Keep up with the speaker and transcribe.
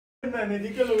HBD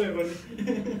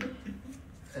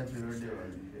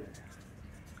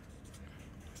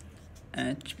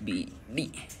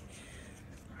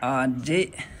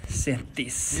RJ 37.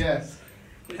 Yes.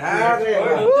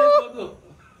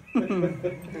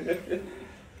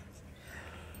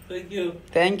 Thank you.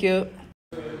 Thank you.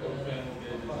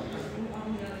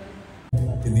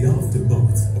 In the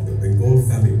aftermath of the Bengal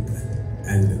famine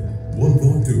and World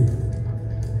War II,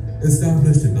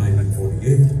 established in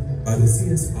 1948 by the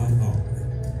CFTRI,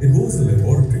 it was a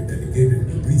laboratory dedicated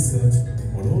to research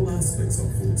on all aspects of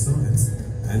food science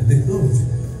and technology.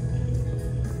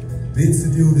 The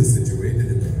institute is situated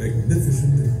in the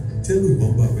magnificent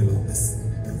Chelluvamba Villas,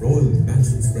 a royal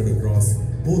mansion spread across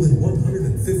more than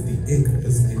 150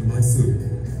 acres in Mysore.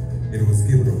 It was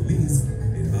given on lease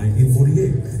in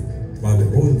 1948 by the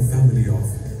royal family of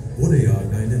Vodayar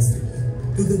dynasty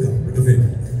to the government of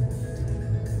India.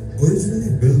 Originally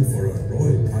built for Her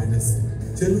Royal Highness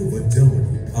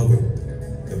Chelluvajjamani, however,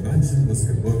 the mansion was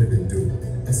converted into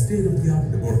a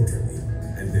state-of-the-art laboratory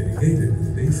and dedicated to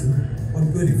the nation on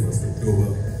 21st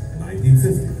October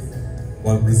 1950,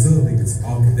 while preserving its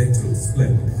architectural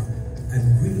splendor and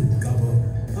green cover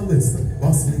amidst the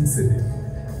bustling city.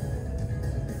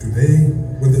 Today,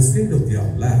 with the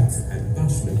state-of-the-art labs and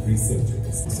passionate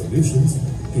researchers, solutions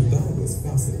to diverse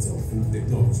facets of food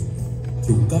technology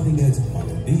through cutting-edge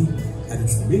R&D at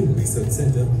its main research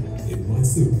center in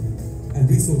Mysore and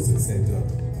resources center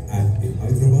in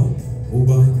Hyderabad,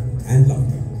 Mumbai and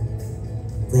Lucknow.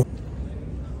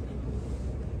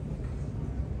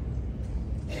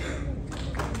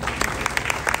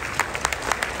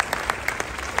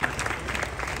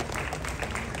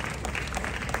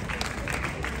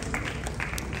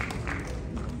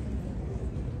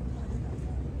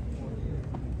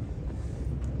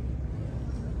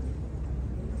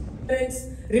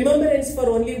 Remembrance for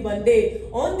only one day.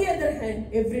 On the other hand,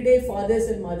 every day fathers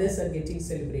and mothers are getting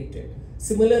celebrated.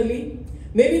 Similarly,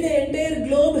 maybe the entire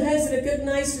globe has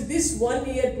recognized this one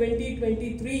year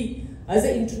 2023 as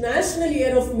an international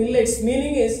year of millets,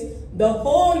 meaning is the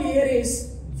whole year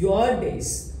is your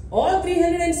days. All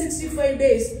 365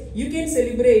 days you can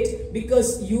celebrate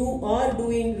because you are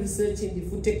doing research in the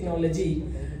food technology.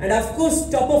 And of course,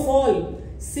 top of all,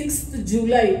 6th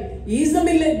July is the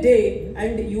Millet Day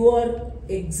and you are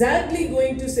exactly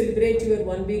going to celebrate your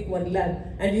 1 week, 1 lab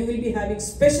and you will be having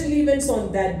special events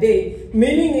on that day,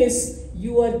 meaning is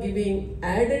you are giving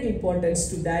added importance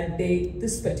to that day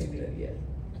this particular year.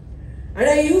 And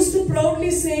I used to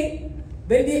proudly say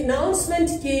when the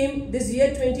announcement came this year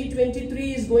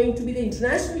 2023 is going to be the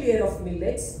International Year of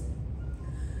Millets,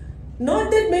 not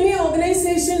that many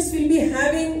organizations will be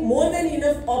having more than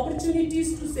enough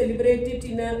opportunities to celebrate it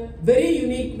in a very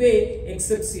unique way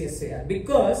except CSIR,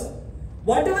 because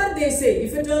whatever they say,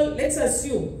 if at all, let's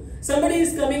assume somebody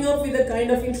is coming up with a kind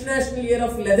of International Year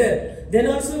of Leather, then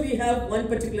also we have one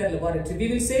particular laboratory.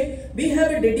 We will say we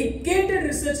have a dedicated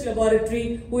research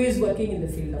laboratory who is working in the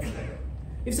field of leather.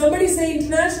 If somebody say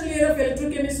International Year of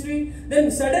Electrochemistry, then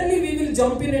suddenly we will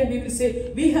jump in and we will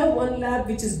say we have one lab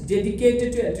which is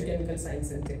dedicated to electrochemical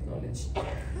science and technology.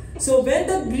 So when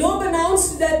the globe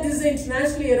announced that this is the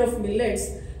International Year of Millets,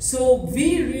 so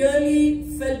we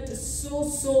really felt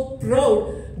so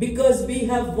proud because we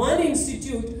have one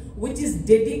institute which is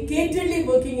dedicatedly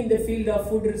working in the field of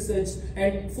food research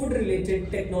and food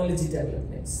related technology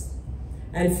developments.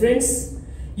 And friends,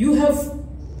 you have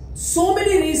so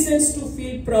many reasons to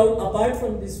feel proud apart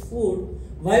from this food.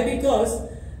 Why? Because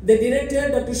the director,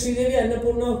 Dr. Sridevi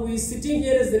Annapurna, who is sitting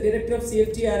here as the director of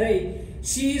CFTRI,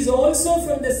 she is also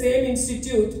from the same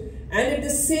institute, and at the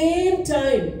same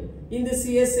time in the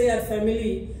CSIR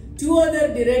family, 2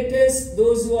 other directors,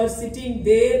 those who are sitting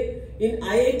there in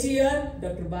IITR,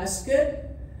 Dr. Bhaskar,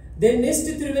 then next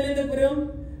to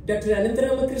Thiruvananthapuram, Dr.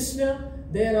 Anantharamakrishna,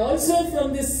 they are also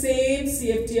from the same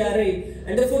CFTRI,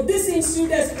 and therefore this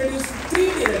institute has produced 3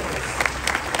 directors.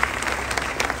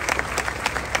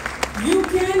 You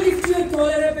can lift your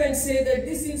collar up and say that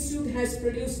this institute has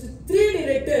produced 3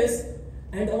 directors,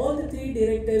 and all the 3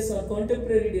 directors are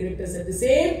contemporary directors. At the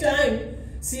same time,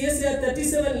 CSIR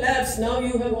 37 labs, now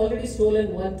you have already stolen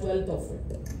 1/12 of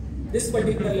it. This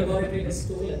particular laboratory has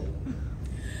stolen.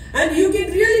 And you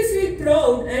can really feel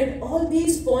proud, and all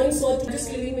these points are to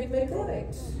just living with my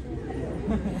product.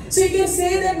 So you can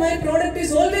say that my product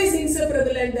is always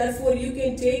inseparable, and therefore you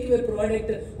can take your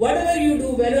product, whatever you do,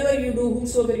 whenever you do,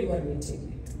 whosoever you are meeting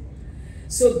with.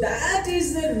 So that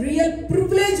is the real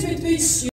privilege with which